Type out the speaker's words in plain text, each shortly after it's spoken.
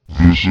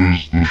This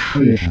is the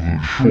Shorter Than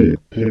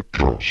Short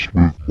podcast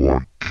with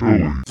Mike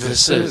Kelly.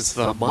 This is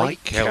the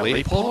Mike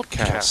Kelly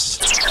podcast.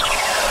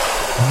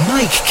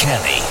 Mike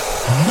Kelly,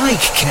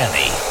 Mike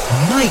Kelly,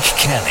 Mike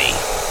Kelly.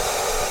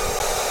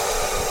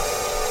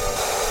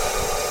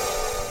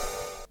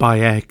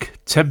 Bayek,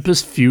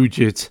 Tempest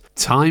Fugit.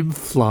 Time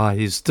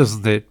flies,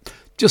 doesn't it?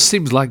 Just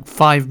seems like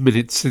 5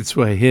 minutes since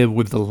we're here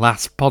with the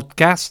last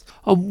podcast,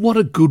 and what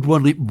a good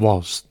one it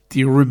was. Do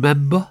you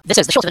remember? This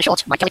is the Shorter Than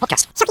Short Mike Kelly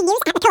podcast. Shopping news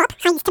at the Co-op,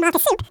 Heinz tomato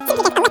soup.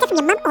 Simply get a letter from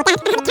your mum or dad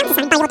and have it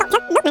countersigned by your doctor,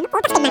 milkman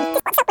or Boston man.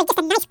 What's up with just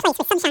a nice place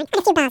with sunshine and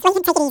a few bars where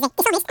you can take it easy?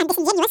 Dishonest and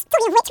disingenuous,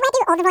 fully of which where do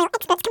all the royal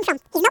experts come from?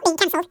 He's not being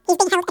cancelled, he's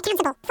being held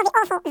accountable for the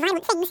awful,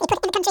 violent things he put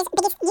in the country's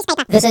biggest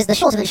newspaper. This is the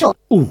Shorter Than Short.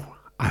 Ooh,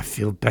 I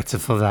feel better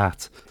for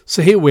that.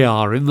 So here we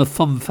are in the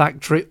fun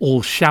factory,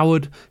 all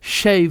showered,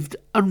 shaved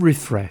and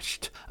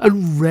refreshed,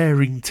 and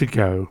raring to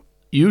go.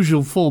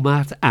 Usual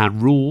format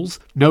and rules,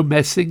 no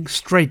messing,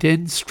 straight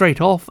in,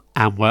 straight off,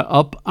 and we're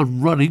up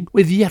and running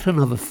with yet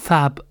another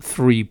Fab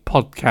 3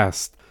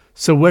 podcast.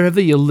 So wherever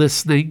you're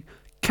listening,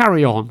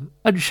 carry on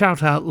and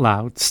shout out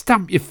loud,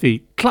 stamp your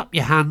feet, clap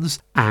your hands,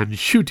 and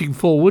shooting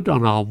forward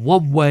on our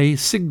one-way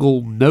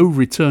single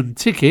no-return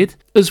ticket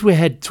as we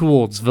head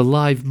towards the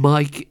live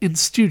mic in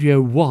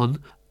Studio 1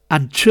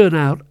 and churn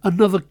out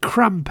another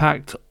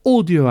cram-packed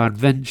audio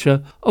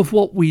adventure of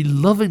what we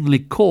lovingly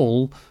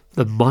call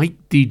the Mike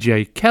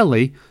DJ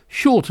Kelly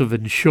Shorter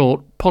Than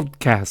Short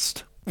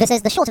podcast. This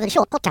is the Shorter Than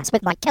Short podcast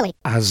with Mike Kelly.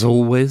 As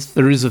always,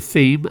 there is a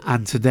theme,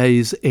 and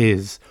today's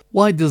is,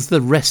 why does the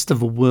rest of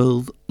the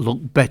world look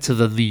better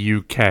than the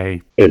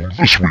UK? On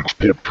this week's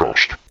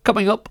podcast,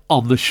 Coming up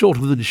on the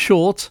Shorter Than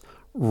Short,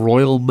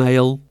 Royal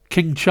Mail,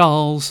 King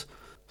Charles,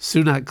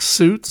 Sunak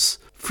Suits,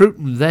 Fruit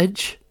and Veg,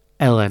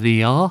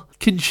 LNER,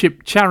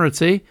 Kinship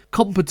Charity,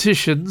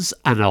 competitions,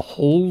 and a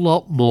whole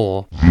lot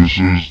more. this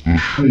is the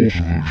Shorter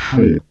Than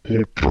Short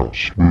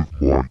podcast with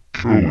Mike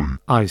Kelly.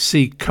 I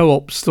see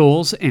co-op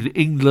stores in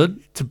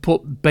England to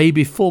put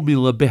baby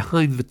formula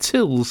behind the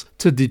tills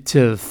to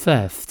deter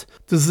theft.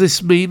 Does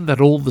this mean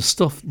that all the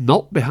stuff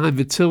not behind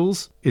the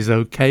tills is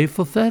okay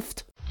for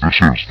theft? This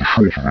is the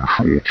Shorter Than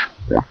Short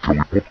Mike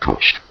Kelly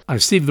podcast. I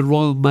see the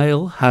Royal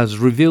Mail has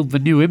revealed the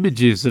new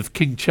images of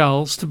King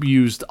Charles to be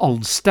used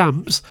on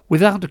stamps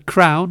without a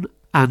crown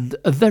and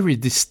a very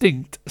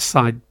distinct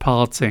side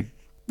parting.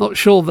 Not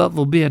sure that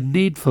there'll be a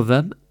need for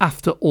them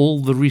after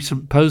all the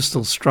recent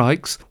postal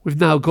strikes. We've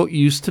now got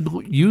used to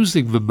not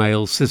using the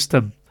mail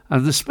system,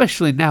 and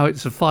especially now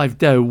it's a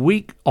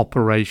 5-day-a-week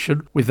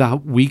operation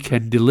without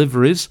weekend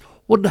deliveries.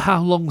 Wonder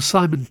how long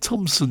Simon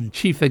Thompson,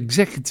 chief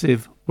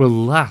executive, will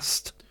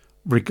last.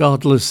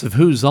 Regardless of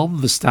who's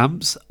on the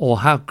stamps or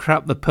how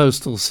crap the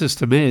postal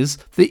system is,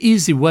 the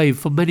easy way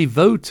for many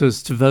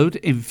voters to vote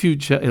in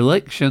future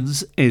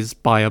elections is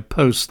by a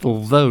postal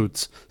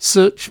vote.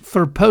 Search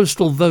for a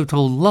postal vote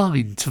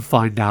online to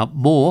find out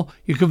more.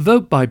 You can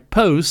vote by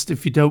post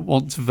if you don't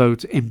want to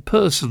vote in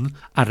person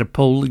at a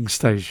polling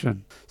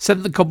station.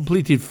 Send the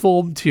completed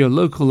form to your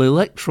local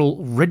electoral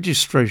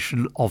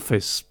registration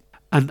office.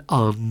 And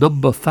our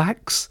number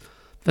facts: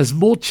 there's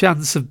more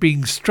chance of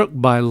being struck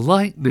by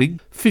lightning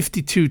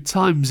 52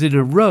 times in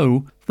a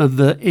row than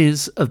there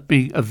is of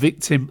being a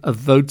victim of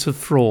voter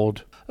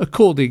fraud,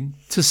 according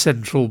to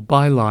Central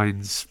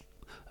Bylines.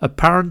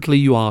 Apparently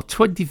you are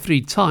 23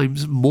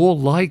 times more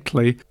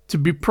likely to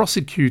be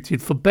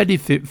prosecuted for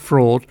benefit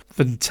fraud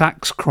than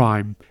tax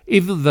crime,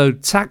 even though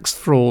tax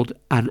fraud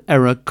and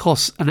error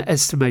costs an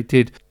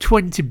estimated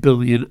 $20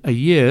 billion a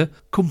year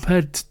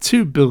compared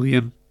to $2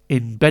 billion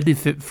in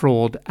benefit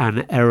fraud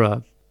and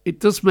error. It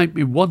does make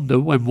me wonder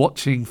when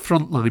watching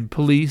Frontline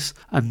Police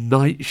and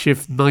Night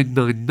Shift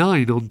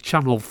 999 on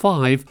Channel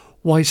 5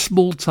 why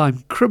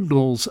small-time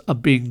criminals are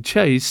being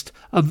chased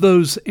and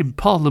those in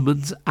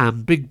Parliament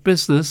and big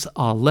business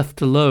are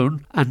left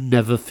alone and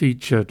never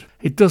featured.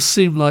 It does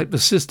seem like the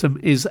system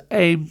is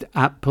aimed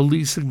at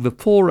policing the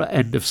poorer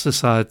end of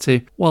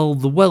society while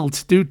the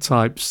well-to-do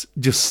types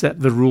just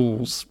set the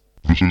rules.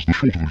 This is the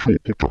Shorter Than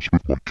Short podcast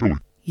with Mike Kelly.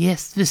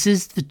 Yes, this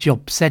is the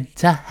job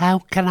centre. How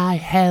can I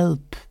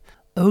help?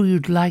 Oh,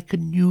 you'd like a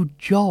new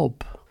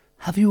job?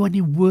 Have you any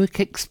work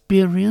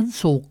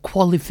experience or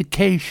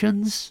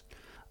qualifications?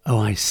 Oh,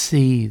 I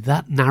see.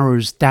 That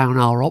narrows down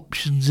our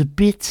options a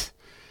bit.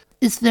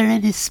 Is there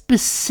any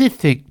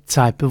specific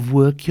type of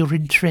work you're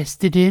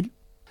interested in?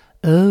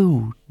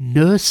 Oh,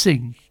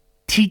 nursing,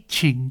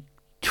 teaching,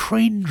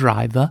 train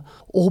driver,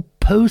 or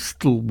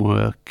postal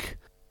work?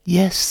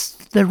 Yes,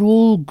 they're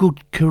all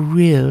good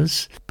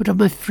careers, but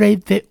I'm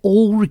afraid they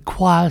all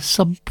require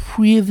some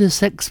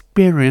previous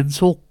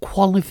experience or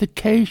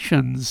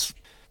qualifications.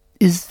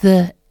 Is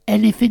there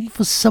anything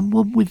for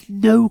someone with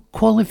no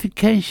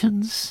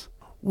qualifications?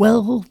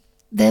 Well,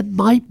 there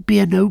might be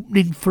an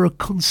opening for a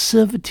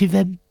Conservative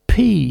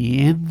MP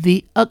in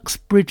the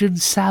Uxbridge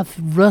and South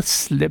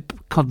Ruslip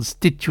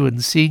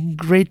constituency in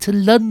Greater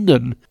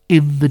London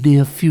in the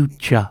near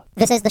future.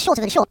 This is the Short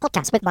of the Short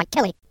podcast with Mike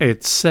Kelly.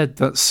 It's said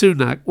that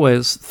Sunak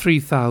wears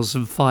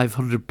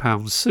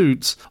 £3,500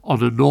 suits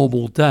on a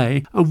normal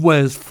day and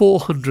wears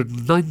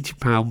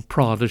 £490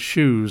 Prada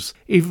shoes,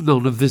 even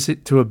on a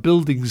visit to a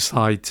building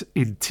site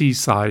in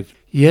Teesside.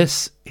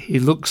 Yes, he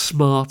looks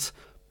smart,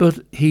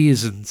 but he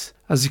isn't,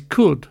 as he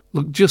could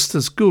look just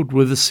as good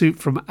with a suit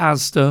from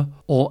Asda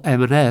or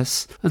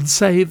M&S and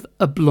save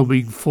a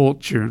blooming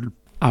fortune.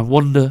 I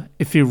wonder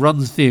if he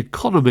runs the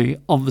economy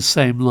on the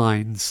same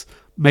lines,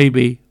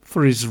 maybe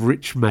for his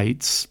rich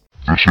mates.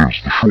 This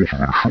is the Short of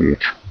the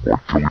Short,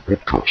 Mike Kelly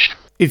podcast.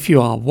 If you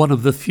are one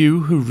of the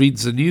few who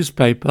reads a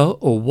newspaper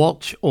or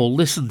watch or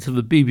listen to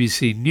the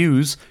BBC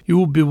News, you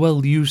will be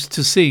well used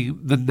to seeing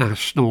the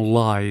national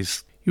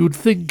lies. You would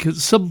think at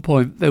some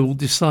point they will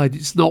decide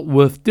it's not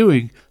worth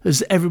doing,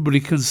 as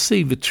everybody can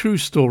see the true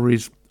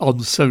stories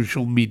on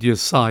social media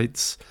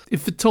sites.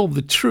 If they told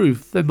the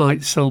truth, they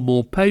might sell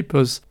more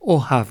papers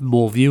or have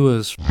more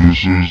viewers. This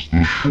is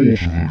the Short of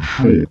the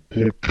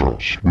Short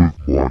podcast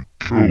with Mike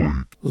Kelly.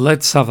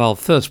 Let's have our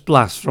first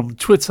blast from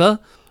Twitter.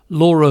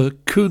 Laura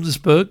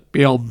Koonsberg,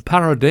 beyond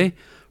parody.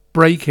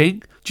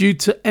 Breaking. Due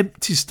to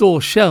empty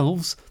store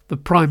shelves, the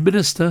Prime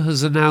Minister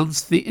has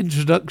announced the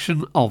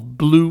introduction of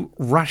blue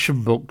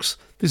ration books.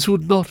 This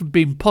would not have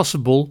been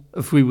possible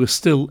if we were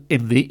still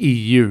in the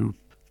EU.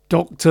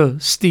 Dr.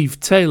 Steve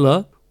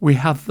Taylor, we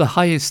have the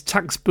highest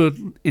tax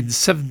burden in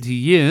 70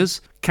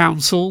 years.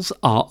 Councils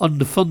are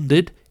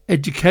underfunded.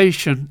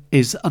 Education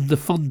is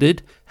underfunded.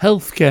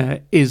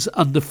 Healthcare is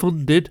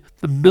underfunded.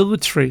 The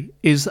military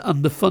is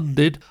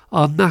underfunded.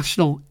 Our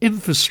national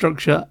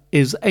infrastructure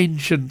is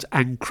ancient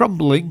and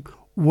crumbling.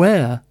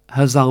 Where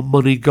has our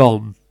money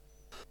gone?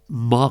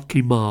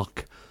 Marky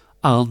Mark.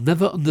 I'll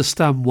never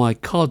understand why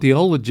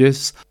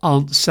cardiologists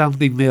aren't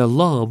sounding the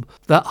alarm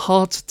that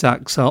heart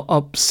attacks are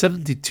up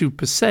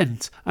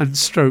 72% and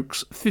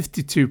strokes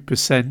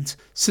 52%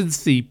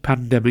 since the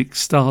pandemic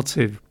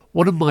started.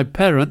 One of my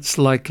parents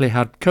likely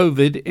had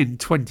COVID in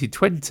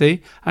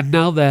 2020 and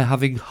now they're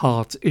having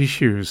heart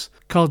issues.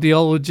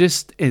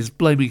 Cardiologist is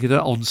blaming it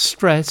on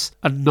stress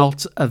and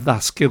not a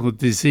vascular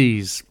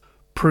disease.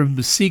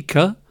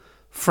 Primsika.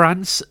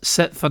 France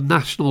set for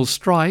national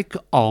strike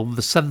on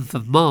the 7th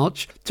of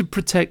March to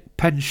protect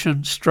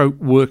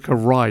pension/worker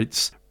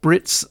rights.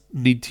 Brits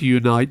need to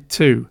unite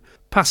too.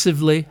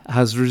 Passively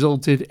has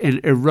resulted in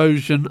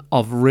erosion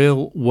of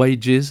real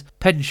wages,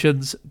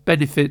 pensions,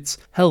 benefits,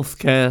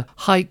 healthcare,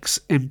 hikes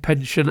in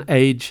pension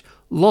age,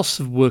 loss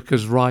of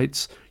workers'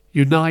 rights.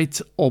 Unite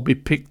or be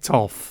picked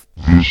off.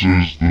 This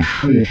is the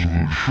Short of the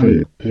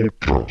Short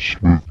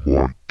podcast with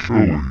Mike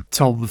Kelly.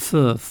 Tom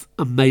Firth,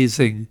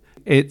 amazing.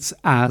 It's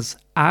as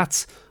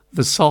at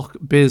the Sock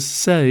Biz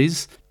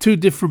says, 2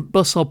 different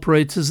bus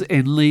operators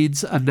in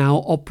Leeds are now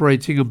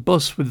operating a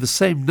bus with the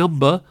same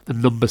number, the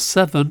number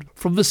 7,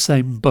 from the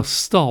same bus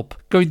stop,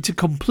 going to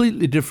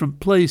completely different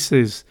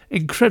places.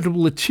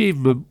 Incredible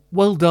achievement.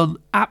 Well done,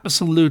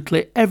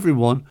 absolutely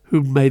everyone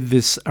who made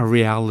this a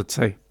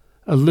reality.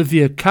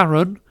 Olivia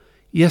Caron,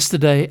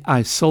 yesterday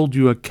I sold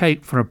you a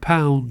cake for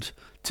 £1.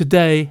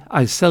 Today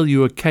I sell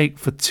you a cake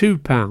for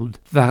 £2.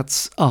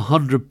 That's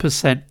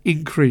 100%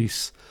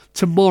 increase.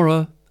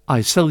 Tomorrow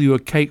I sell you a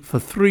cake for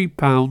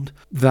 £3.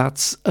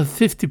 That's a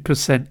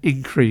 50%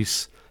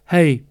 increase.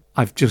 Hey,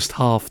 I've just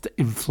halved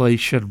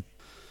inflation.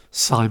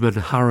 Simon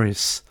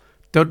Harris.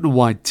 Don't know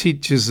why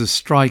teachers are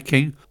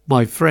striking.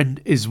 My friend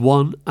is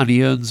one and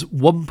he earns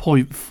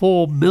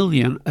 $1.4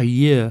 million a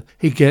year.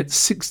 He gets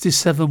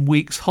 67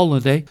 weeks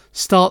holiday,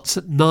 starts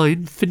at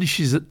 9,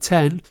 finishes at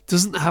 10,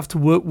 doesn't have to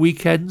work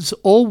weekends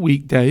or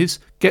weekdays,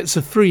 gets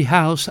a free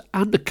house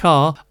and a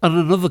car and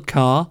another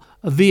car,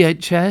 a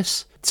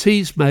VHS,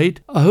 teas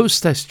made, a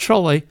hostess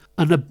trolley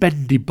and a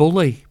bendy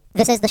bully.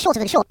 This is the Short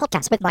of the Short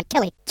podcast with Mike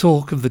Kelly.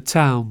 Talk of the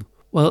town.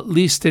 Well, at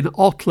least in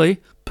Otley,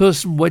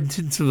 person went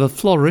into the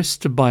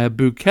florist to buy a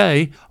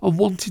bouquet and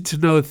wanted to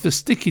know if the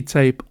sticky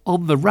tape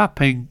on the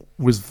wrapping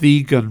was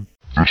vegan.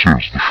 This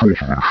is the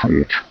Short of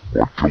the Short,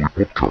 Mike Kelly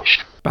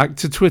podcast. Back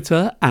to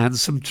Twitter and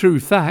some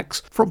true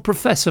facts from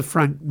Professor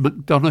Frank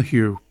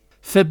McDonough.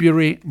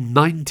 February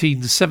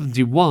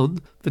 1971,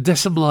 the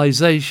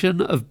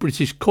decimalisation of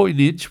British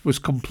coinage was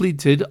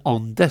completed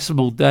on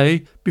Decimal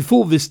Day.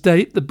 Before this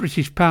date, the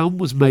British pound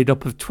was made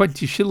up of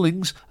 20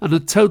 shillings and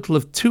a total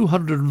of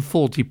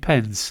 240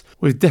 pence.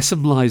 With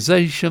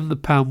decimalisation, the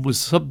pound was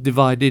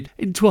subdivided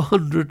into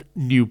 100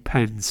 new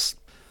pence.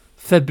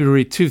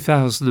 February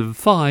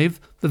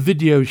 2005, the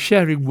video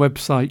sharing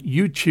website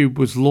YouTube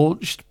was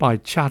launched by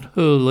Chad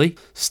Hurley,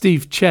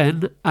 Steve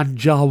Chen and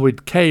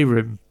Jawed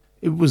Karim.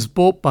 It was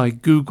bought by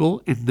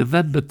Google in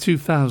November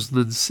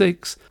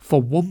 2006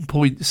 for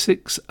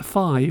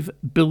 $1.65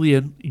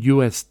 billion.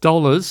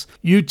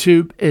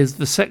 YouTube is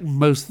the second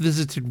most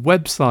visited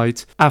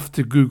website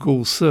after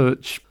Google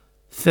search.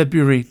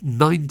 February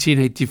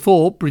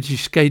 1984,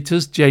 British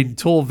skaters Jane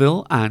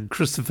Torville and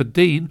Christopher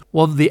Dean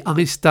won the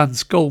ice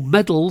dance gold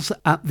medals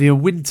at the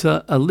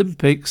Winter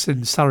Olympics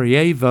in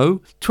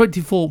Sarajevo.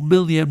 24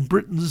 million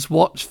Britons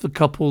watched the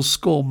couples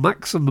score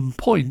maximum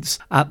points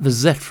at the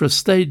Zetra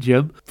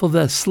Stadium for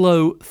their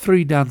slow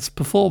three-dance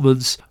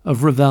performance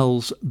of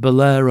Ravel's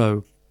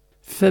Bolero.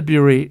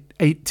 February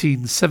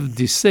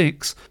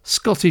 1876,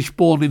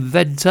 Scottish-born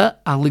inventor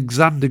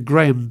Alexander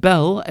Graham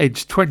Bell,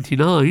 aged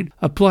 29,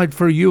 applied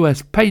for a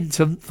US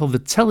patent for the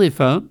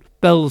telephone.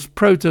 Bell's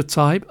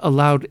prototype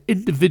allowed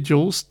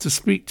individuals to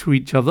speak to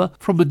each other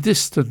from a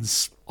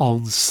distance.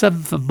 On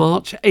 7th of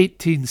March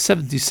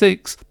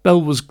 1876,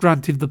 Bell was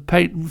granted the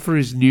patent for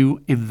his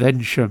new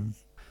invention.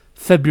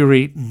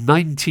 February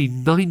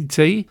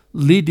 1990,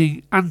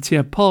 leading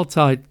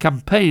anti-apartheid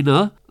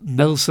campaigner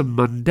Nelson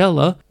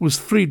Mandela was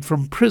freed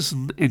from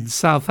prison in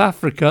South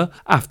Africa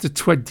after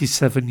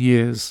 27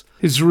 years.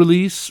 His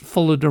release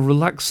followed a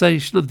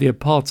relaxation of the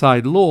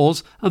apartheid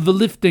laws and the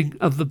lifting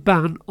of the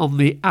ban on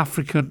the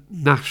African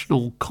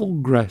National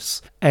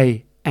Congress,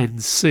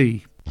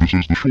 ANC. This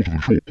is the Short of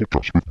the Short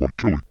podcast with Mike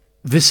Kelly.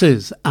 This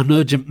is an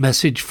urgent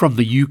message from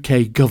the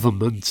UK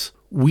government.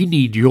 We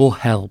need your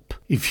help.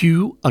 If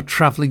you are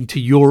travelling to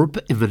Europe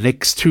in the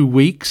next 2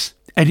 weeks,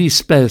 any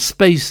spare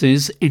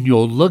spaces in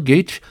your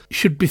luggage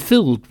should be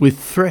filled with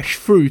fresh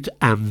fruit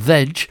and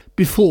veg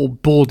before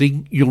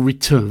boarding your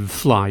return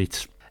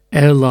flight.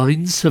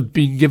 Airlines have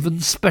been given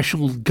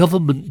special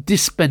government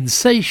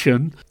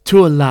dispensation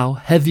to allow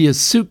heavier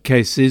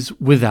suitcases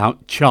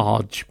without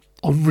charge.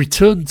 On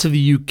return to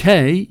the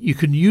UK, you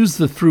can use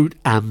the fruit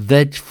and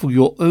veg for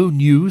your own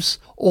use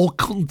or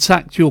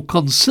contact your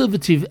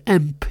Conservative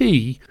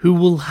MP who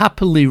will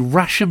happily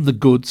ration the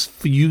goods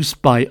for use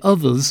by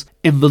others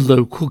in the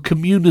local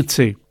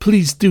community.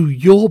 Please do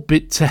your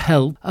bit to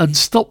help and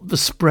stop the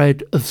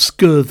spread of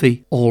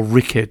scurvy or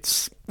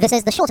rickets. This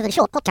is the Short of the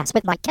Short podcast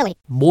with Mike Kelly.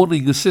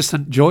 Morning,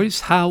 Assistant Joyce.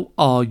 How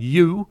are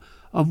you?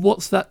 And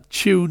what's that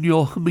tune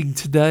you're humming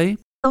today?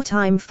 Oh,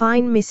 I'm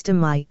fine, Mr.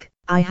 Mike.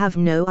 I have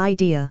no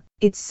idea.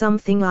 It's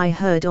something I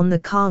heard on the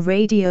car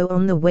radio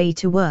on the way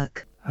to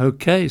work.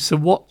 Okay, so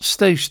what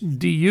station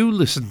do you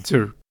listen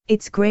to?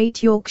 It's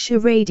Great Yorkshire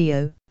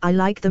Radio. I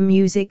like the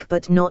music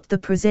but not the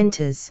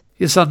presenters.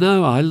 Yes, I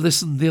know. I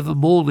listened the other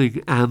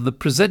morning and the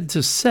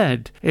presenter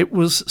said it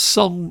was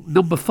song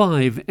number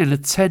 5 in a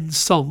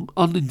 10-song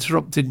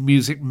uninterrupted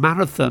music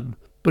marathon,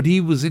 but he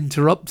was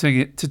interrupting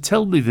it to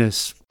tell me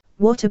this.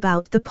 What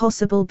about the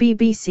possible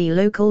BBC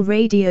local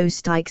radio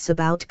strikes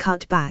about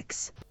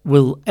cutbacks?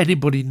 Will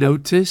anybody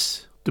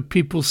notice? Do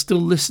people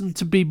still listen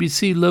to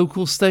BBC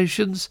local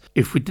stations?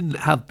 If we didn't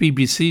have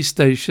BBC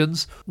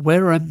stations,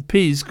 where are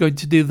MPs going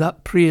to do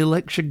that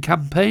pre-election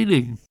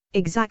campaigning?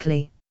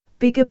 Exactly.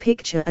 Bigger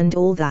picture and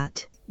all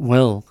that.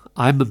 Well,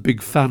 I'm a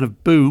big fan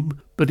of Boom,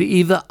 but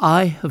either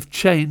I have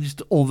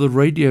changed or the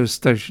radio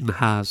station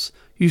has.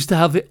 Used to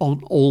have it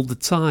on all the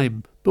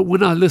time, but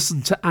when I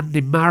listen to Andy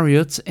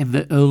Marriott in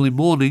the early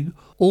morning,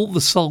 all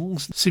the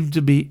songs seem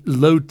to be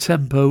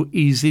low-tempo,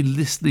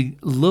 easy-listening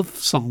love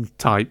song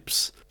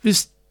types.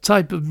 This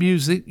type of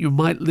music you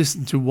might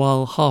listen to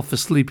while half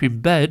asleep in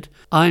bed.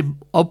 I'm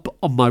up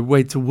on my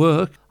way to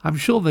work. I'm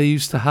sure they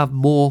used to have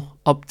more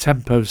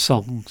up-tempo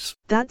songs.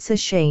 That's a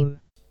shame.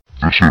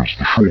 This is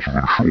the Short of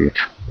the Short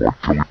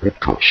Mike Kelly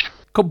podcast.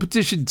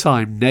 Competition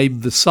time. Name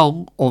the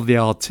song or the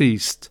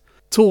artiste.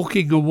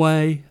 Talking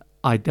away.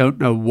 I don't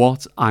know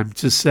what I'm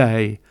to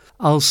say.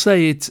 I'll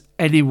say it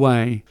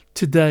anyway.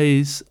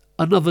 Today's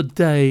another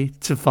day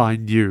to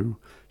find you.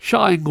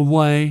 Shying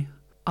away.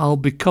 I'll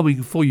be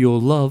coming for your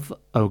love,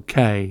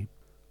 okay.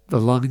 The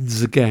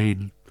lines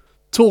again.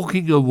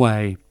 Talking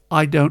away.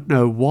 I don't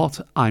know what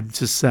I'm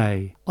to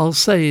say. I'll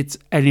say it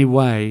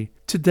anyway.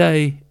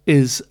 Today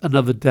is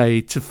another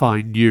day to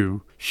find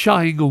you.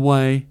 Shying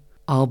away.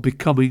 I'll be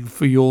coming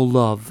for your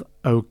love,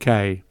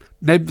 okay.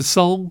 Name the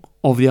song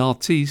or the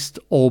artiste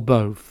or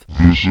both.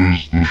 This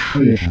is the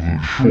Short of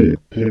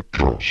the Short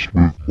podcast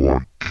with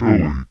Mike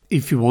Kelly.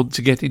 If you want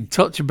to get in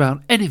touch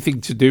about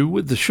anything to do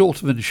with the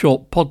Short of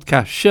Short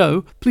podcast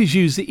show, please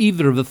use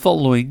either of the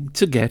following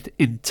to get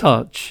in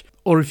touch.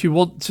 Or if you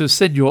want to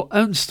send your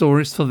own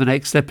stories for the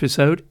next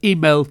episode,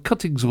 email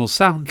cuttings or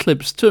sound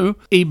clips to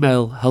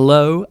email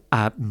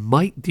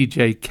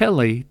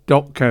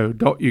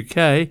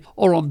hello@mikedjkelly.co.uk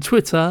or on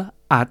Twitter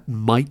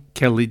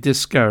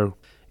 @MikeKellyDisco.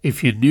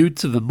 If you're new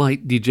to the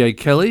Mike DJ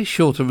Kelly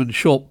Short of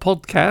Short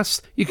podcast,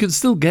 you can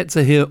still get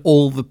to hear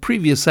all the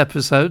previous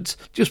episodes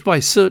just by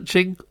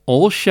searching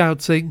or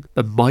shouting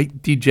the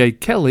Mike DJ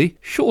Kelly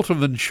Short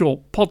of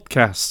Short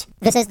podcast.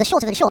 This is the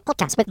Short of the Short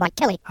podcast with Mike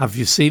Kelly. Have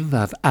you seen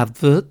that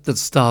advert that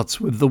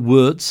starts with the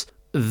words,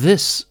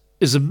 "This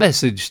is a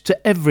message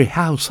to every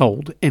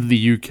household in the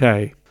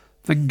UK"?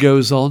 Then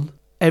goes on,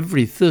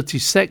 "Every 30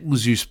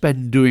 seconds you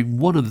spend doing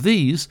one of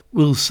these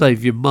will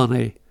save you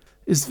money."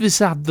 Is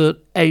this advert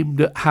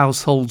aimed at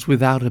households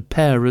without a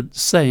parent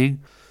saying,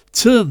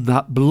 "Turn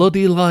that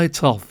bloody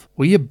light off,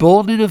 were you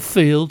born in a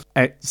field,"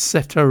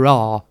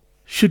 etc.?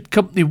 Should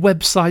company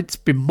websites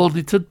be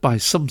monitored by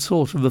some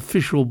sort of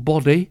official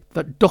body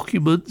that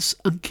documents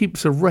and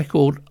keeps a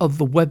record of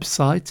the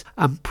website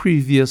and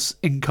previous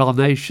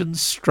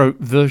incarnations /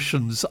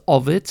 versions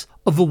of it?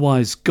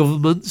 Otherwise,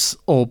 governments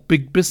or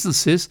big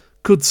businesses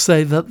could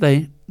say that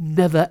they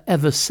never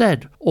ever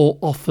said or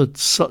offered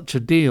such a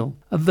deal,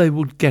 and they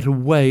would get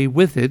away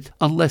with it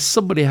unless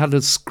somebody had a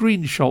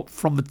screenshot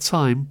from the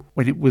time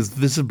when it was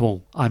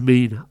visible. I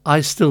mean,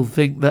 I still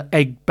think that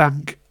Egg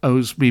Bank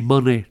owes me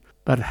money.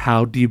 But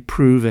how do you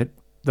prove it?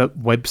 That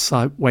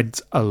website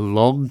went a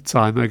long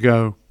time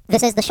ago.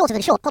 This is the Shorter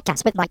Than Short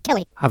podcast with Mike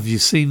Kelly. Have you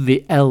seen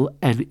the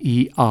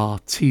LNER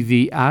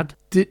TV ad?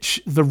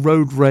 Ditch the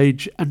road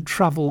rage and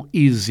travel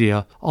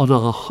easier on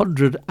our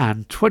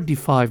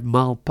 125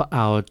 mile per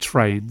hour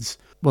trains.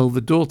 Well,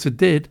 the daughter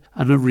did,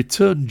 and a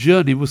return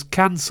journey was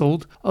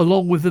cancelled,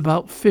 along with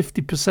about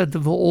 50%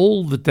 of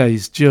all the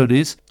day's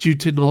journeys due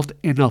to not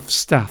enough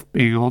staff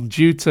being on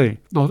duty.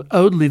 Not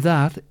only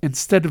that,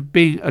 instead of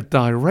being a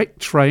direct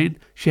train,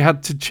 she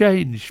had to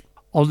change.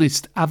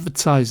 Honest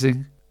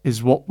advertising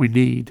is what we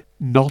need,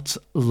 not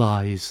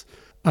lies.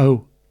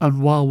 Oh,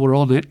 and while we're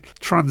on it,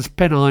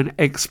 TransPennine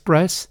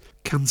Express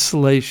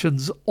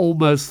cancellations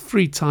almost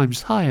 3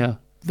 times higher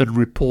than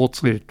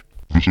reported.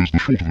 This is the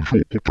Shorter Than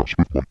Short podcast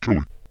with Mike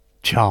Kelly.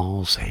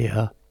 Charles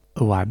here.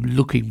 Oh, I'm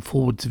looking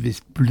forward to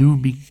this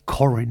blooming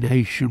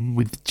coronation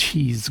with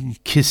cheese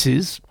and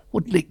kisses.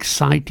 What an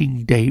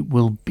exciting day it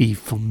will be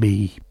for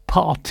me.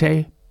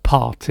 Party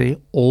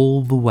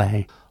all the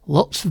way.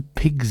 Lots of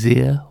Pig's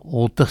Ear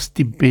or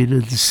Dusty Bin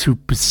and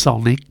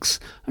Supersonics,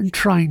 and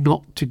try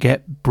not to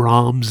get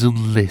Brahms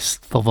and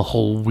Liszt for the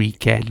whole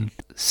weekend.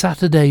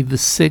 Saturday the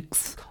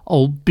 6th,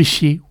 old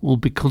Bishy will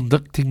be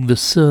conducting the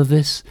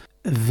service.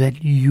 Then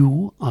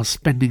you are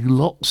spending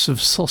lots of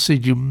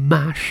sausage and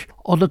mash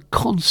on a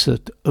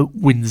concert at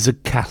Windsor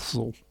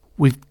Castle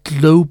with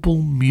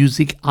global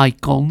music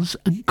icons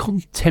and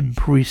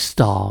contemporary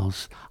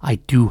stars. I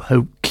do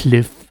hope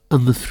Cliff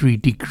and the 3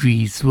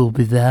 Degrees will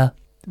be there.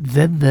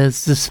 Then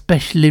there's the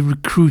specially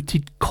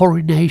recruited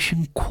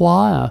Coronation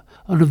Choir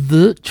and a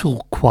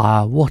virtual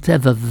choir,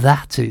 whatever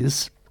that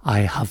is.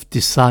 I have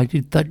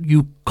decided that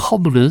you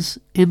commoners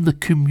in the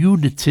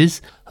communities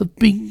have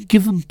been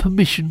given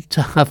permission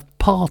to have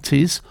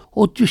parties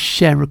or just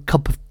share a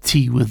cup of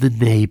tea with a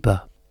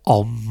neighbour.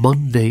 On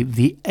Monday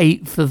the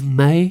 8th of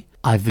May,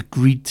 I've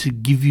agreed to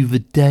give you the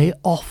day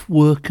off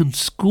work and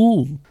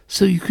school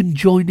so you can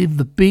join in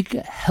the big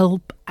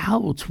help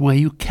out where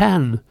you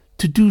can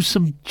to do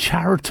some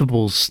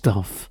charitable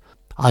stuff.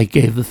 I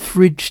gave a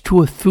fridge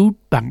to a food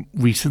bank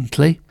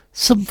recently.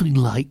 Something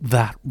like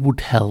that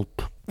would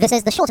help. This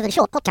is the Shorter Than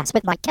Short podcast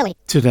with Mike Kelly.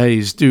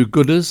 Today's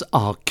do-gooders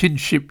are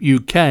Kinship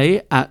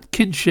UK at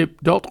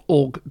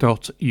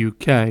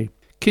kinship.org.uk.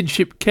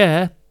 Kinship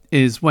care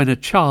is when a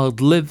child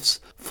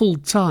lives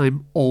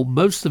full-time or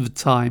most of the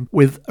time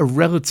with a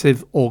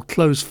relative or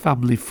close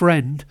family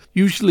friend,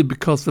 usually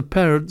because the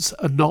parents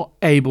are not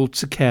able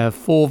to care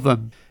for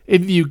them.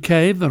 In the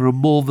UK, there are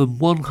more than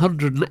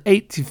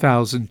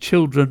 180,000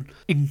 children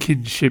in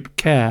kinship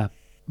care.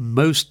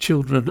 Most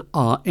children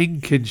are in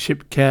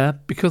kinship care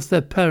because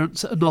their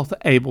parents are not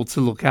able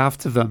to look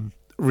after them.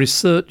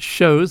 Research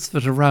shows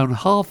that around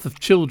half of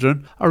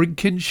children are in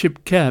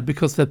kinship care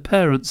because their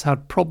parents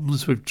had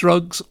problems with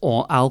drugs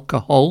or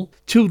alcohol.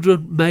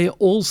 Children may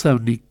also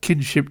need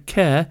kinship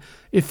care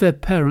if their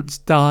parents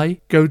die,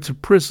 go to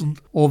prison,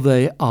 or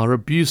they are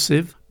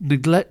abusive,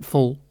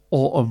 neglectful,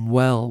 or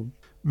unwell.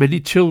 Many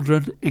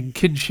children in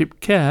kinship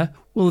care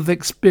will have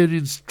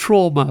experienced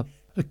trauma.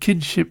 A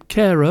kinship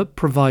carer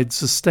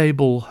provides a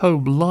stable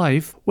home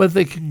life where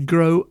they can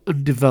grow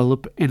and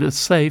develop in a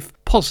safe,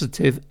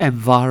 positive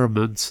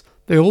environment.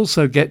 They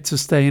also get to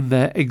stay in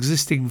their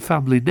existing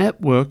family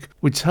network,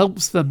 which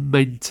helps them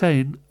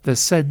maintain their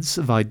sense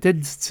of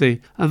identity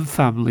and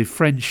family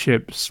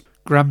friendships.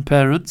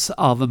 Grandparents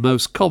are the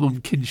most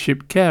common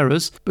kinship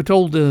carers, but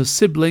older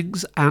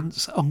siblings,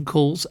 aunts,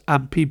 uncles,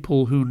 and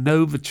people who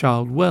know the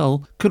child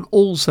well can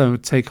also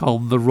take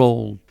on the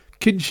role.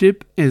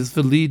 Kinship is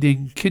the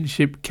leading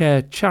kinship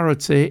care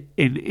charity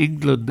in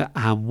England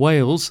and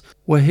Wales.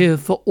 We're here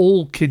for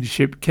all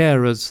kinship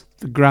carers,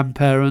 the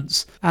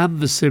grandparents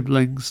and the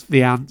siblings,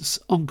 the aunts,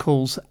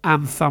 uncles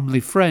and family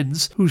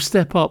friends who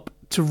step up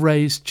to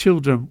raise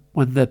children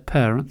when their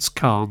parents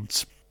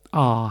can't.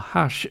 Our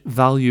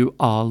 #Value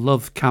Our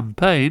Love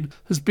campaign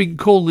has been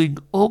calling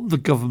on the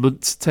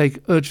government to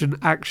take urgent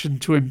action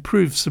to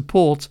improve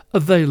support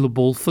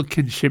available for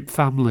kinship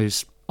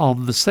families.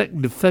 On the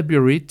 2nd of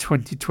February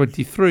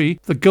 2023,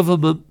 the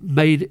government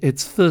made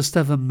its first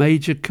ever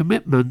major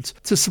commitment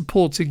to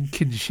supporting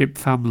kinship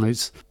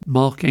families,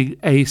 marking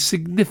a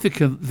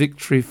significant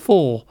victory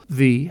for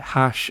the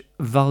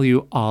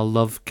 #Value Our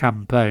Love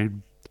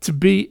campaign. To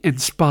be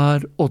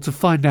inspired or to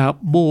find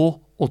out more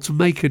or to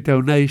make a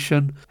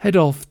donation, head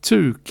off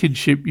to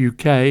Kinship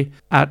UK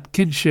at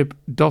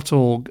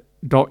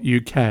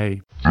kinship.org.uk.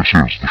 This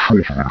is the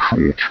Shorter Than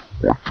Short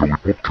Mike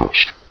Kelly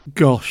podcast.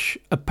 Gosh,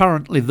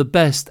 apparently the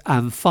best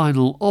and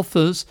final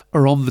offers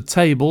are on the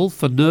table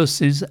for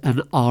nurses and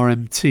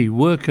RMT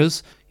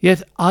workers,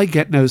 yet I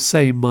get no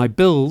say in my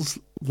bills,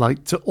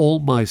 like to all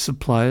my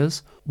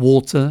suppliers,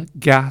 water,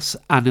 gas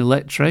and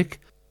electric,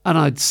 and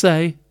I'd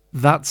say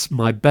that's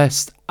my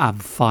best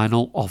and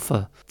final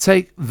offer.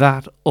 Take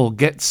that or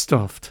get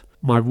stuffed.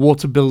 My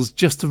water bill's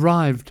just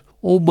arrived,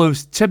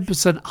 almost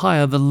 10%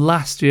 higher than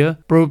last year.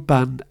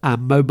 Broadband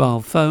and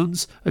mobile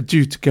phones are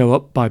due to go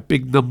up by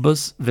big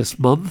numbers this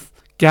month.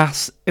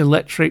 Gas,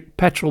 electric,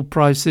 petrol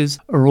prices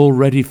are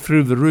already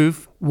through the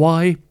roof.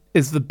 Why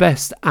is the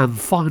best and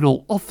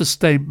final offer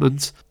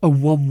statement a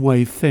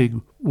one-way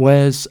thing?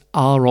 Where's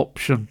our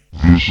option?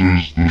 This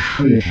is the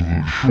Shorter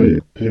Than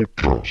Short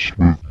podcast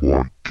with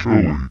Mike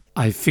Kelly.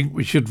 I think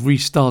we should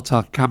restart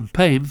our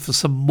campaign for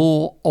some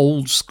more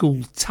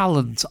old-school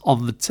talent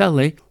on the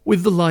telly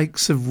with the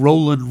likes of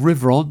Roland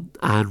Riveron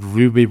and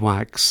Ruby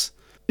Wax.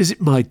 Is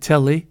it my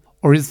telly,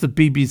 or is the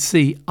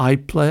BBC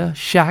iPlayer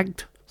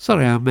shagged?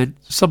 Sorry, I meant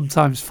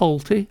sometimes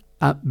faulty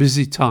at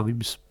busy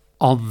times.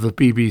 On the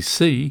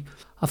BBC,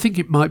 I think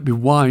it might be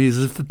wise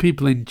if the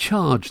people in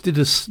charge did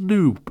a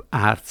snoop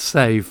at,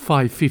 say,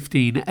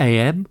 5:15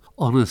 a.m.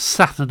 on a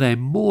Saturday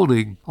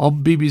morning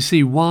on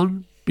BBC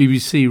One,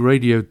 BBC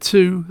Radio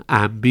 2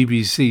 and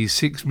BBC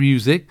 6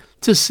 Music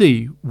to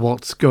see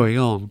what's going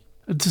on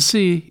and to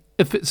see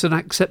if it's an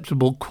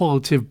acceptable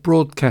quality of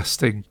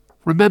broadcasting.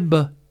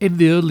 Remember, in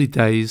the early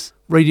days,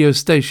 radio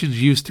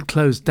stations used to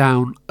close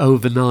down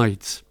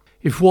overnight.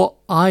 If what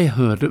I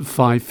heard at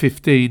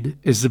 5:15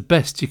 is the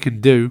best you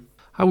can do,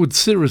 I would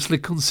seriously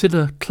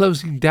consider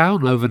closing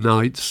down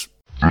overnights.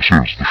 This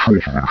is the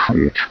Shorter Than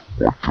Short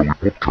Mike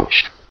Kelly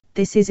podcast.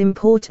 This is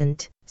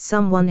important.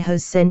 Someone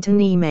has sent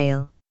an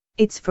email.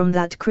 It's from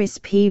that Chris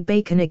P.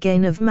 Bacon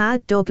again of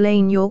Mad Dog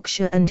Lane,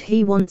 Yorkshire, and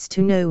he wants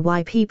to know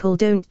why people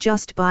don't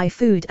just buy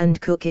food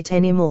and cook it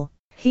anymore.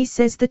 He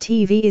says the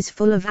TV is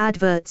full of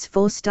adverts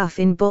for stuff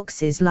in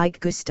boxes like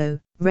Gusto,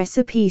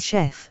 Recipe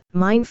Chef,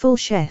 Mindful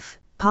Chef,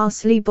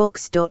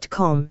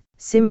 ParsleyBox.com,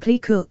 Simply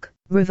Cook,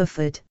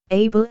 Riverford,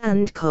 Able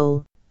and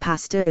Cole,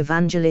 Pasta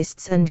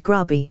Evangelists and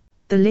Grubby.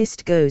 The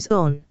list goes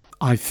on.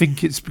 I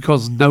think it's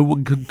because no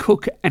one can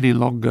cook any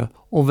longer,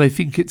 or they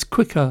think it's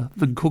quicker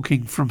than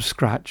cooking from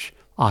scratch.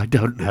 I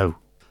don't know.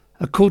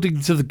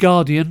 According to The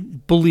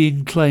Guardian,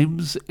 Bullying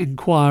Claims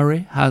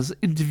Inquiry has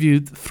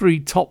interviewed 3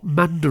 top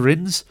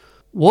mandarins.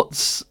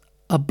 What's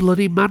a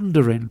bloody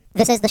mandarin?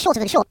 This is the Shorter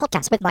Than Short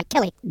podcast with Mike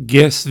Kelly.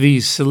 Guess the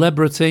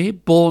celebrity,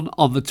 born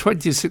on the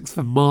 26th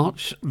of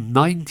March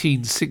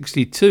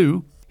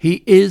 1962.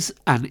 He is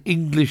an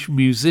English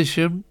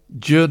musician,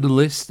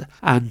 journalist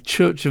and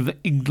Church of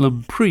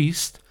England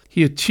priest.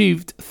 He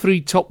achieved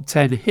 3 top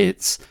 10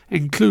 hits,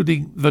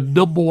 including the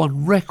number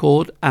 1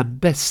 record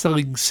and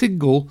best-selling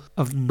single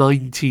of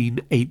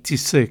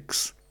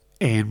 1986.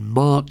 In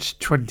March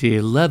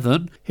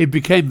 2011, he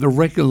became the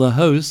regular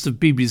host of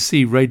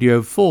BBC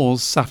Radio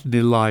 4's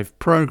Saturday Live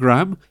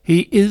programme.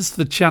 He is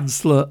the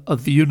Chancellor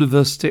of the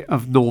University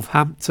of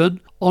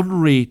Northampton,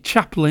 honorary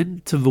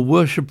chaplain to the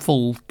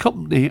Worshipful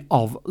Company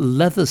of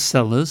Leather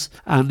Sellers,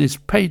 and is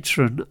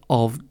patron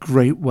of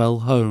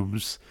Greatwell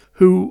Homes.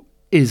 Who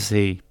is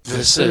he?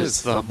 This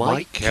is the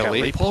Mike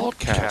Kelly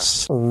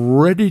podcast.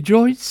 Ready,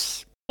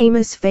 Joyce?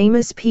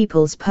 Famous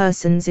people's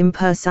persons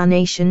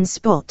impersonation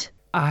spot.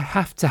 I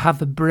have to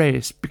have a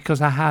brace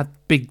because I had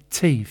big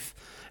teeth.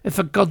 If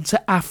I'd gone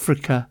to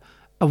Africa,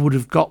 I would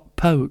have got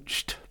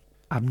poached.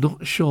 I'm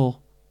not sure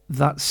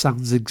that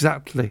sounds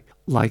exactly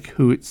like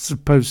who it's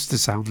supposed to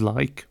sound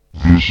like.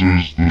 This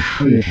is the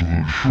Shorter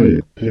Than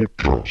Short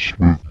podcast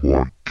with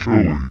Mike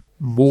Kelly.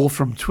 More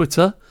from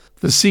Twitter.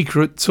 The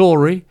Secret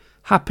Tory.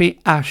 Happy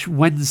Ash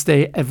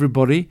Wednesday,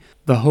 everybody.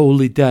 The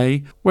holy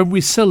day when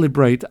we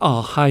celebrate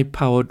our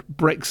high-powered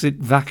Brexit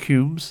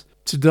vacuums.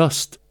 To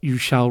dust you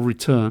shall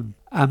return,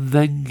 and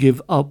then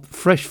give up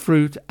fresh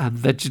fruit and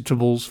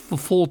vegetables for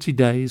 40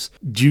 days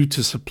due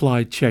to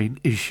supply chain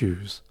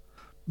issues.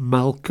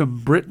 Malcolm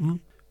Britton,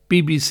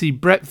 BBC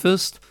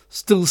Breakfast,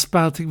 still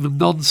spouting the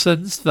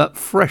nonsense that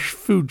fresh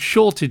food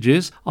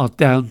shortages are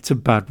down to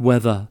bad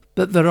weather.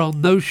 But there are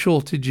no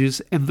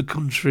shortages in the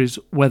countries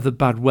where the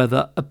bad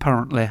weather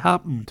apparently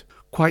happened.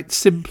 Quite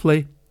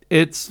simply,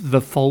 it's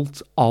the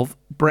fault of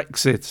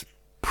Brexit.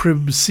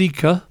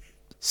 Primseeker,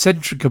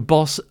 Centrica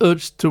boss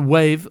urged to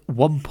waive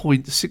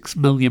 £1.6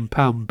 million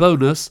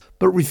bonus,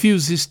 but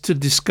refuses to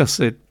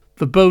discuss it.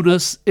 The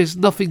bonus is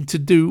nothing to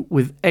do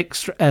with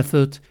extra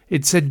effort.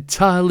 It's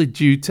entirely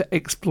due to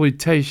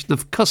exploitation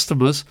of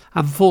customers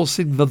and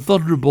forcing the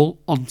vulnerable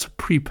onto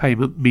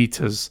prepayment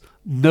meters.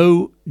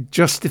 No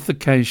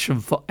justification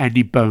for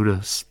any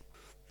bonus.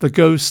 The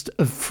ghost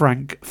of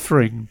Frank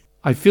Thring.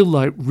 I feel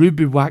like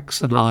Ruby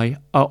Wax and I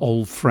are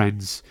old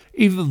friends,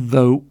 even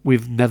though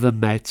we've never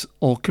met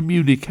or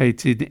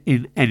communicated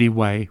in any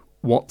way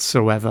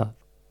whatsoever.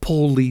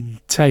 Pauline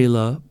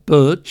Taylor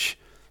Birch.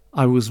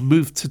 I was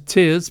moved to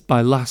tears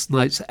by last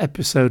night's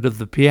episode of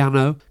The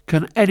Piano.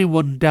 Can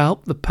anyone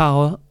doubt the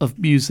power of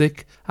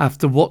music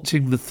after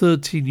watching the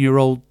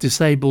 13-year-old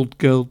disabled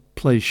girl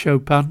play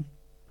Chopin?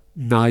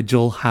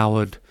 Nigel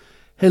Howard.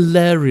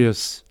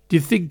 Hilarious. Do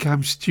you think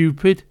I'm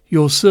stupid?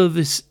 Your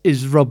service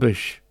is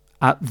rubbish.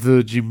 At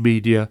Virgin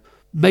Media.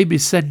 Maybe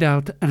send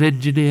out an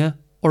engineer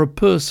or a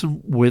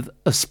person with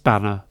a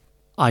spanner.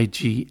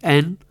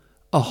 IGN.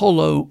 A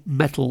hollow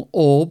metal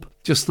orb,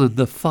 just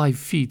under 5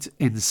 feet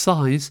in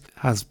size,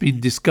 has been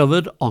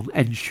discovered on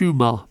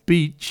Enshima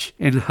Beach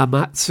in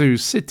Hamatsu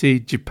City,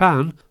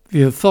 Japan.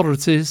 The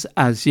authorities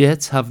as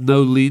yet have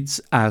no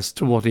leads as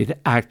to what it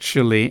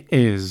actually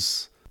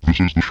is. This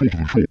is the Short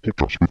and Short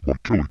podcast with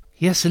Mike Kelly.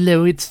 Yes,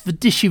 hello, it's the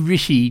Dishy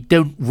Rishi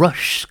Don't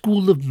Rush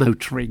School of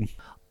Motoring.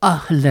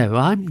 Hello,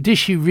 I'm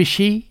Dishy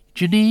Rishi.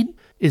 Janine?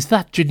 Is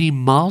that Janine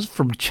Mars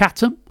from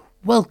Chatham?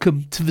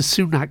 Welcome to the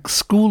Sunak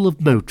School of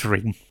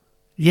Motoring.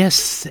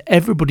 Yes,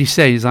 everybody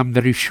says I'm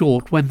very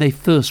short when they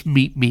first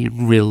meet me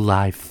in real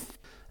life.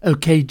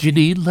 OK,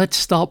 Janine, let's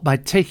start by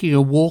taking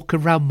a walk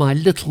around my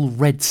little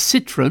red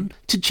Citroen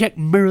to check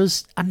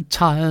mirrors and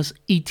tyres,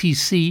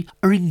 etc.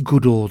 are in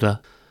good order.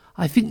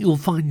 I think you'll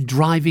find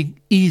driving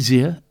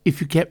easier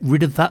if you get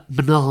rid of that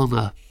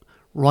banana.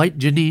 Right,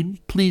 Janine,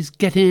 please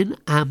get in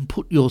and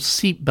put your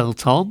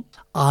seatbelt on.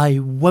 I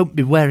won't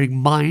be wearing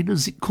mine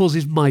as it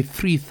causes my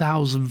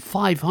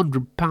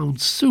 £3,500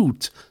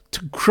 suit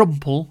to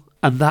crumple,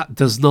 and that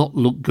does not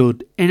look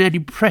good in any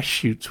press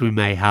shoots we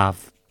may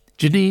have.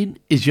 Janine,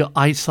 is your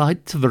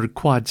eyesight to the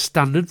required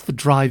standard for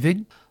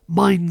driving?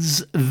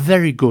 Mine's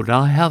very good.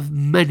 I have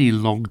many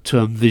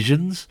long-term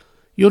visions.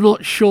 You're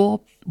not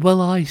sure?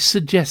 Well, I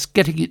suggest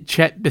getting it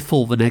checked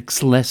before the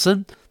next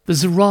lesson.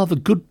 There's a rather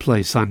good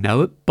place I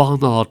know at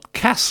Barnard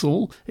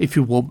Castle if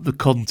you want the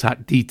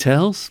contact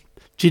details.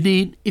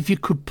 Janine, if you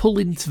could pull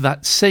into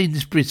that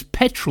Sainsbury's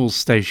petrol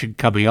station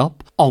coming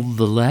up on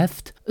the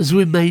left, as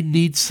we may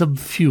need some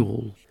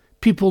fuel.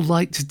 People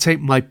like to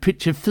take my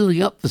picture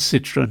filling up the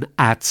Citroen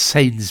at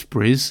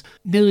Sainsbury's,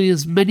 nearly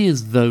as many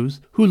as those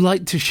who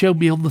like to show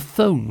me on the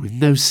phone with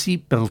no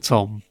seatbelt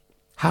on.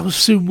 How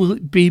soon will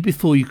it be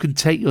before you can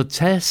take your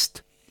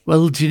test?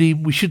 Well,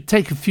 Janine, we should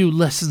take a few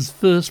lessons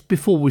first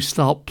before we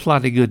start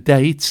planning a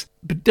date.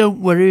 But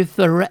don't worry if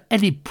there are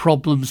any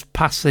problems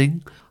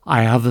passing.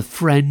 I have a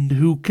friend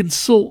who can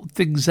sort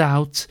things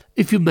out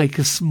if you make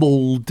a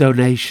small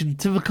donation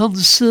to the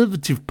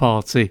Conservative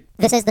Party.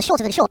 This is the Short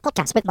and Short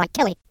podcast with Mike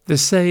Kelly. They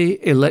say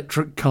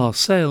electric car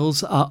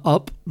sales are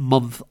up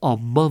month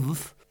on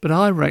month, but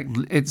I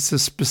reckon it's a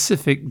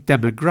specific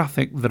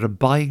demographic that are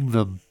buying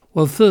them.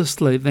 Well,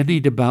 firstly, they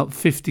need about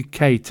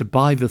 50k to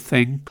buy the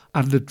thing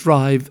and a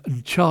drive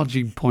and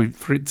charging point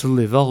for it to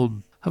live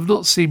on. I've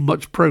not seen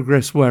much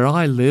progress where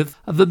I live,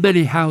 and the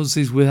many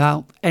houses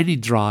without any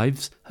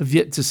drives have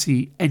yet to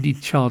see any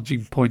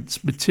charging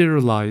points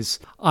materialise.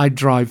 I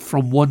drive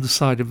from one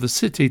side of the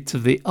city to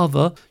the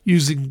other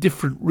using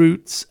different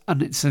routes,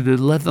 and it's an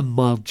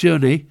 11-mile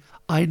journey.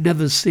 I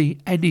never see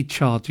any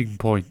charging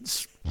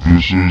points.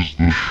 This is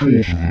the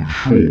Short and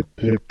Short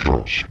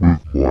podcast with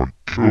Mike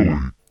Kelly.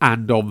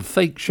 And on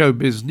Fake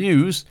Showbiz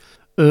News,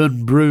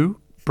 Earn Brew,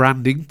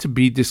 branding to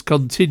be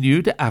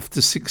discontinued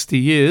after 60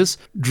 years.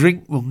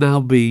 Drink will now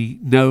be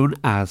known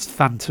as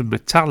Fanta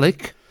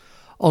Metallic.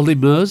 Ollie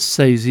Murs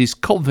says he's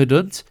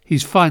confident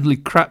he's finally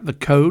cracked the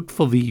code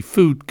for the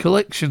food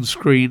collection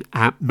screen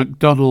at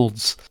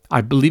McDonald's.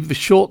 I believe the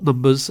short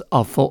numbers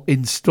are for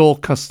in-store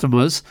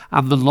customers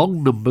and the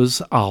long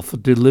numbers are for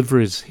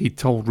deliveries, he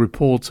told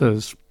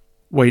reporters.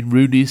 Wayne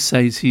Rooney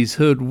says he's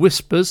heard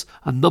whispers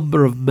a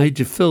number of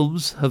major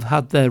films have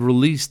had their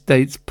release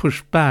dates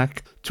pushed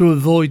back to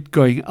avoid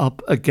going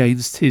up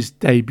against his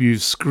debut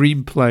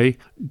screenplay,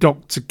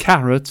 Dr.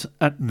 Carrot,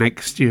 at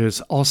next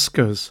year's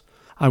Oscars.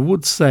 I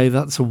would say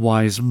that's a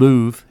wise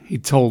move, he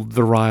told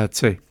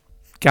Variety.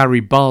 Gary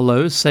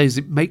Barlow says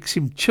it makes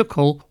him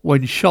chuckle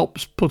when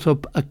shops put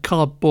up a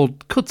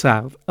cardboard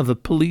cutout of a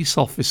police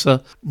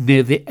officer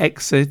near the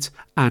exit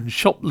and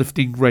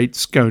shoplifting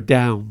rates go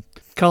down.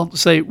 Can't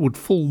say it would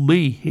fool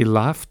me, he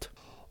laughed.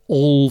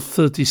 All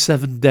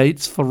 37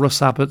 dates for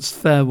Russ Abbott's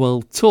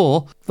farewell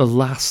tour, The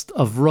Last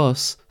of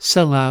Russ,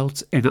 sell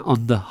out in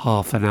under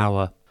half an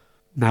hour.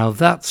 Now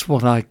that's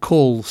what I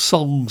call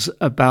songs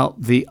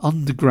about the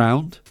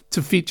underground,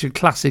 to feature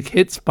classic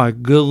hits by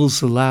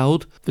Girls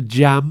Aloud, The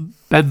Jam,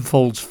 Ben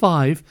Folds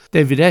 5,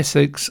 David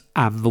Essex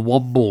and The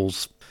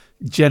Wombles.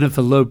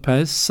 Jennifer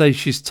Lopez says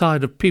she's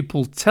tired of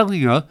people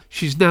telling her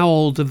she's now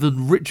older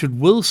than Richard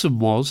Wilson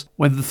was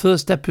when the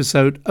first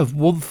episode of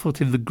One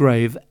Foot in the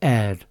Grave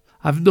aired.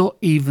 I've not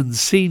even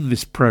seen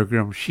this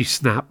programme, she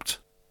snapped.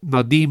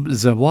 Nadim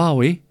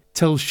Zawawi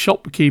tells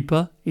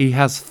shopkeeper he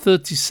has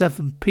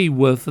 37p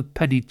worth of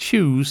penny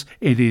chews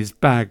in his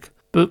bag,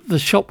 but the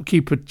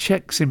shopkeeper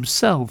checks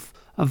himself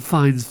and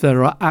finds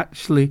there are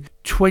actually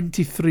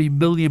 £23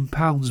 million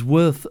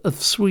worth of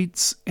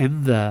sweets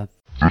in there.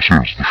 This is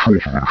the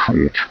Shorter Than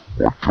Short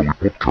Mike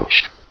Kelly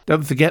podcast.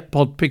 Don't forget,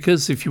 pod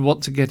pickers, if you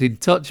want to get in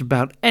touch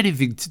about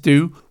anything to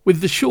do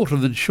with the Shorter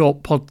Than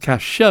Short podcast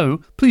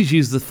show, please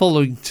use the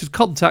following to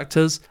contact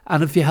us,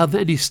 and if you have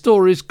any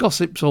stories,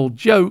 gossips or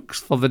jokes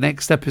for the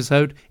next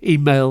episode,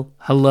 email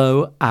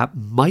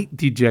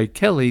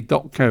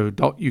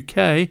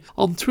hello@mikedjkelly.co.uk,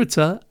 on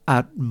Twitter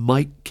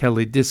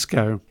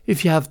 @MikeKellyDisco.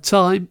 If you have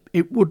time,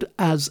 it would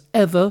as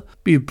ever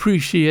be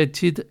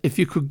appreciated if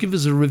you could give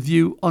us a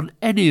review on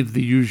any of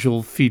the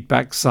usual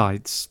feedback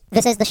sites.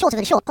 This is the Shorter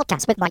Than Short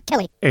podcast with Mike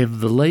Kelly. In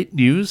the late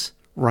news,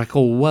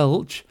 Raquel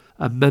Welch,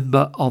 a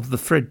member of the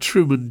Fred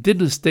Truman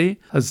dynasty,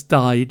 has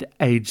died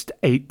aged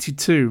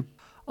 82.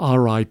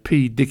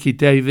 R.I.P. Dickie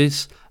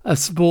Davis, a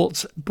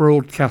sports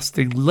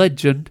broadcasting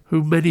legend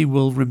who many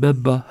will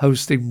remember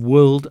hosting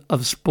World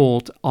of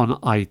Sport on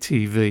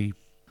ITV.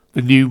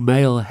 The new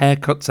male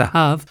haircut to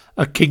have,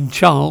 a King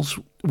Charles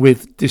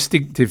with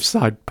distinctive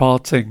side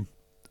parting.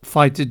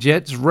 Fighter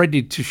jets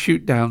ready to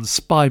shoot down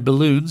spy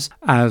balloons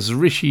as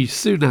Rishi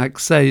Sunak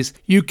says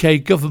UK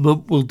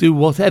government will do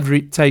whatever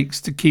it takes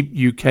to keep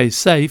UK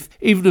safe,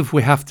 even if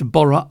we have to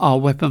borrow our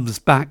weapons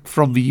back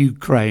from the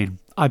Ukraine.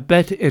 I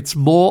bet it's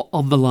more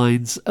on the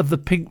lines of the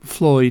Pink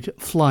Floyd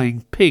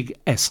flying pig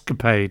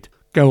escapade.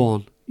 Go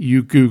on,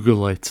 you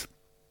Google it.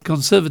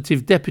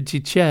 Conservative Deputy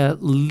Chair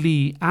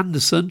Lee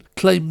Anderson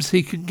claims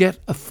he can get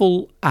a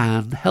full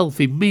and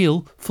healthy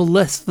meal for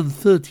less than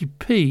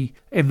 30p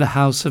in the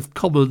House of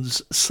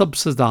Commons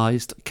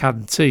subsidised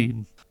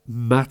canteen.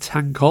 Matt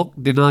Hancock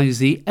denies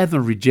he ever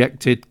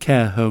rejected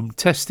care home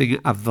testing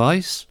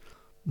advice.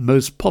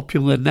 Most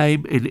popular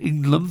name in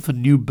England for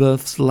new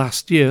births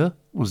last year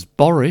was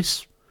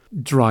Boris.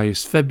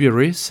 Driest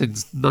February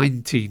since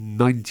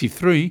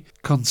 1993.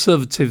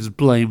 Conservatives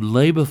blame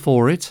Labour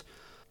for it.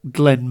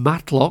 Glenn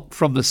Matlock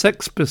from the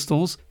Sex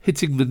Pistols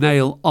hitting the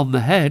nail on the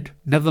head.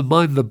 Never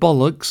mind the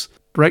bollocks.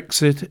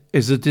 Brexit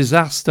is a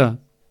disaster.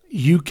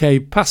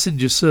 UK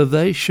passenger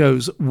survey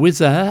shows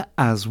Wizz Air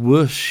as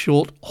worst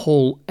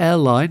short-haul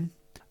airline.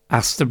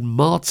 Aston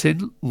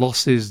Martin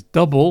losses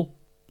double.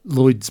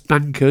 Lloyds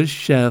bankers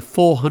share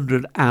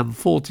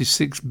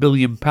 £446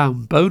 billion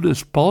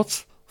bonus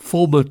pot.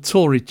 Former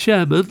Tory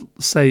chairman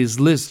says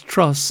Liz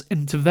Truss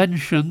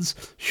interventions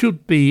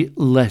should be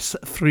less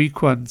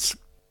frequent.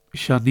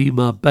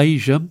 Shanima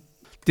Begum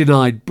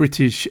denied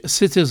British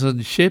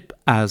citizenship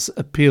as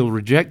appeal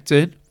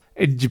rejected.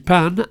 In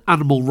Japan,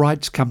 animal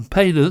rights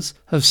campaigners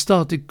have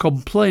started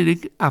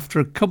complaining after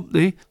a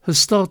company has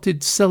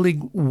started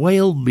selling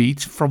whale meat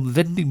from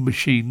vending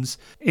machines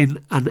in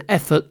an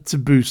effort to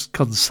boost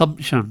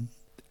consumption.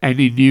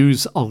 Any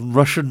news on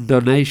Russian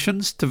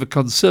donations to the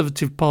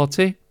Conservative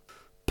Party?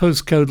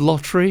 Postcode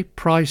lottery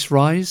price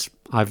rise.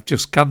 I've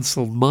just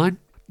cancelled mine.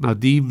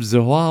 Nadim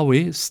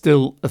Zahawi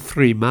still a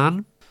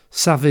 3-man.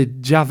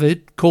 Savid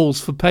Javid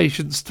calls for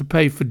patients to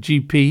pay for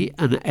GP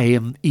and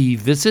AME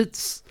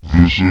visits.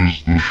 This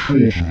is the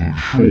Shorter Than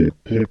Short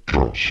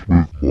podcast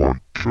with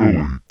Mike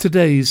Kelly.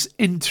 Today's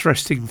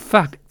interesting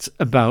fact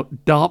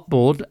about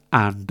dartboard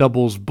and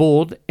doubles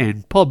board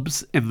in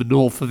pubs in the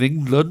north of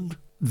England.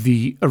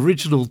 The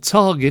original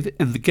target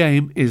in the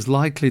game is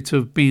likely to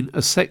have been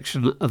a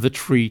section of a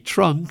tree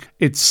trunk,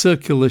 its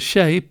circular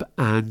shape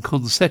and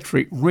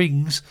concentric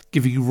rings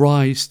giving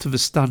rise to the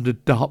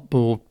standard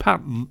dartboard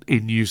pattern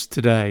in use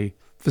today.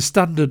 The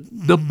standard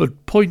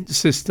numbered point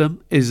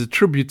system is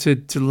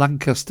attributed to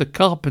Lancaster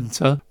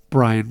carpenter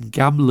Brian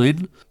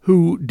Gamlin,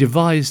 who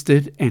devised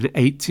it in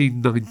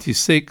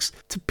 1896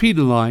 to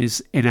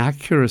penalise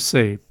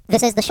inaccuracy.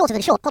 This is the Shorter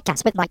Than Short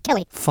podcast with Mike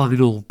Kelly.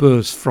 Final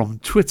burst from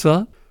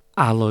Twitter.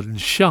 Alan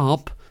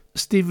Sharp,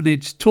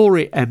 Stevenage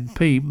Tory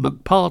MP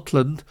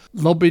McPartland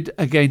lobbied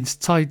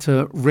against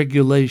tighter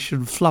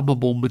regulation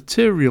flammable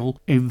material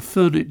in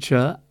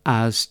furniture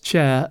as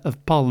chair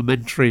of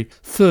Parliamentary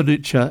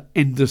Furniture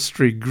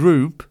Industry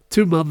Group.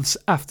 2 months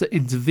after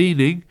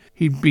intervening,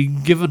 he'd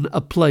been given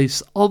a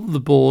place on the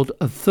board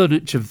of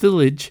Furniture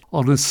Village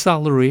on a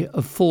salary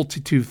of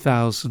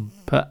 $42,000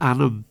 per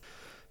annum.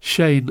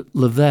 Shane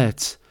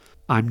Levette,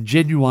 I'm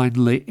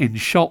genuinely in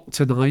shock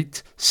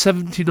tonight.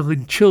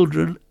 79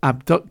 children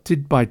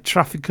abducted by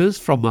traffickers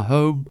from a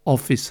home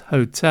office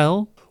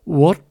hotel.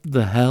 What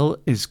the hell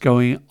is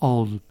going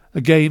on?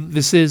 Again,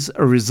 this is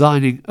a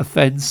resigning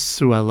offence,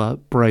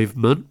 Suella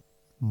Braveman.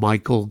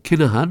 Michael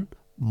Kinahan.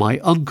 My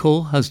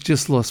uncle has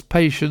just lost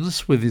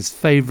patience with his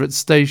favourite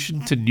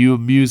station to newer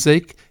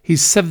music.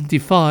 He's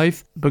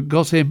 75 but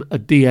got him a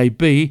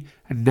DAB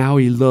and now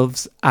he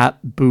loves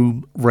at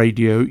Boom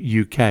Radio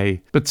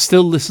UK, but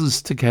still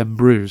listens to Ken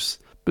Bruce,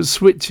 but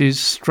switches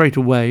straight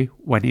away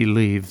when he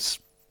leaves.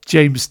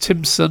 James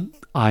Timpson.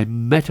 I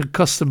met a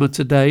customer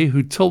today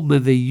who told me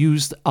they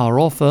used our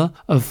offer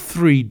of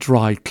free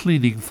dry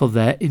cleaning for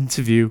their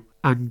interview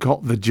and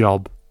got the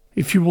job.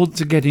 If you want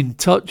to get in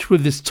touch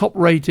with this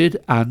top-rated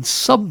and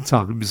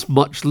sometimes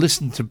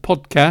much-listened to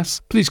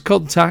podcast, please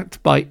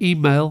contact by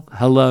email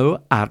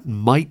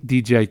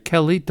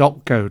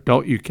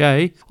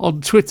hello@mikedjkelly.co.uk,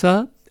 on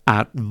Twitter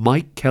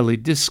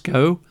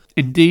 @MikeKellyDisco,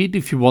 Indeed,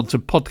 if you want a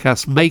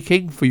podcast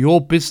making for your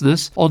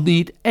business or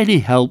need any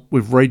help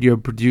with radio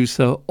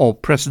producer or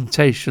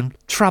presentation,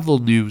 travel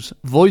news,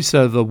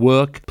 voiceover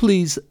work,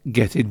 please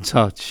get in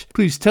touch.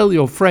 Please tell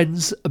your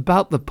friends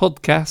about the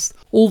podcast.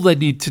 All they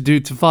need to do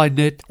to find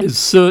it is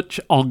search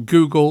on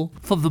Google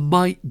for the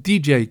Mike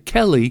DJ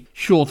Kelly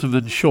Shorter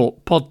Than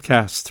Short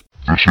podcast.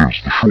 This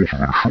is the Shorter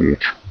Than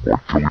Short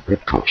Mike Kelly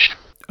podcast.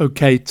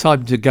 Okay,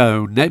 time to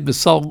go. Name the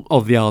song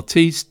of the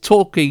artiste.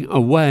 Talking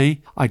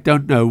away. I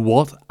don't know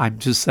what I'm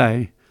to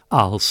say.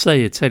 I'll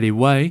say it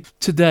anyway.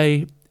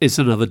 Today is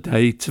another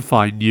day to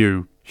find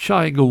you.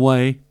 Shying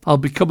away. I'll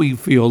be coming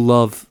for your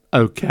love.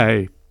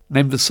 Okay.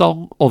 Name the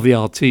song or the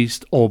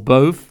artiste or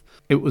both.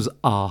 It was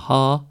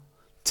a-ha.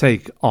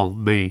 Take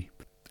on Me.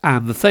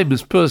 And the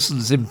famous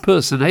person's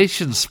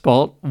impersonation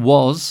spot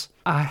was,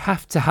 I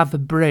have to have a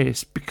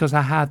brace because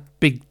I had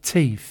big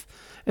teeth.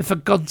 If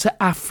I'd gone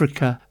to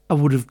Africa, I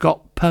would have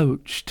got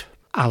poached.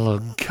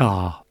 Alan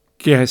Carr.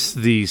 Guess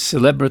the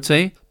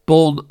celebrity.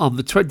 Born on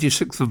the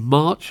 26th of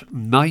March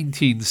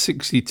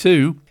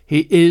 1962,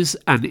 he is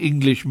an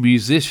English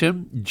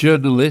musician,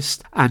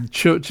 journalist and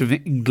Church of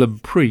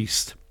England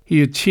priest.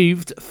 He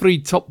achieved 3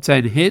 top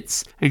 10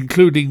 hits,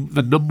 including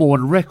the number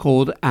 1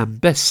 record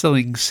and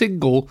best-selling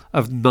single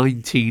of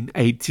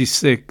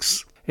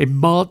 1986. In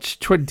March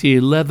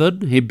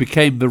 2011, he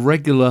became the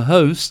regular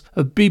host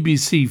of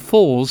BBC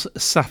 4's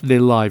Saturday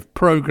Live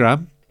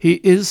programme. He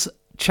is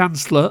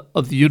Chancellor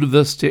of the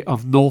University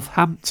of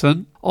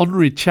Northampton,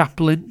 Honorary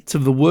Chaplain to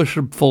the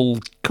Worshipful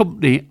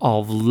Company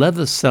of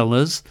Leather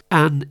Sellers,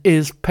 and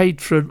is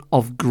Patron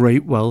of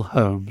Greatwell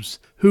Homes.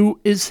 Who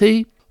is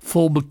he?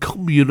 Former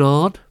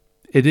communard.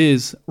 It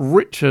is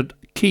Richard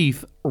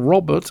Keith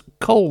Robert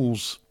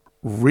Coles.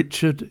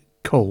 Richard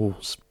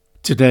Coles.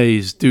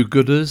 Today's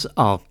do-gooders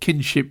are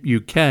Kinship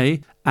UK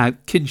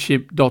at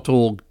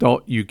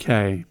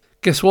kinship.org.uk.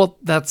 Guess what?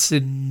 That's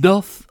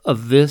enough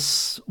of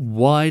this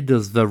Why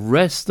Does the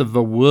Rest of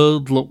the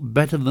World Look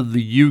Better Than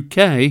the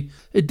UK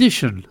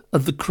edition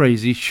of the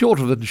Crazy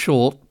Shorter Than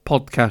Short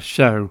podcast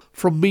show.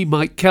 From me,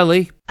 Mike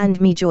Kelly. And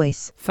me,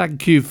 Joyce.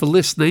 Thank you for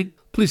listening.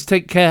 Please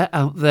take care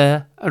out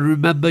there, and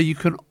remember you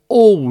can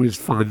always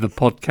find the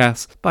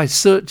podcast by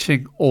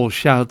searching or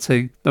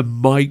shouting the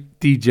Mike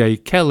DJ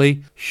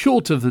Kelly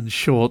Shorter Than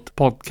Short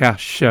podcast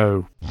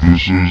show.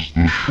 This is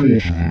the Shorter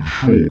Than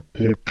Short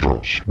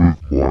podcast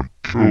with Mike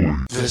Kelly.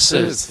 This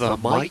is the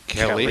Mike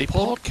Kelly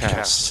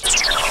podcast.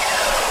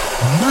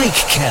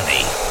 Mike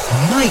Kelly,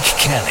 Mike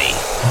Kelly,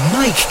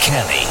 Mike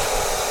Kelly.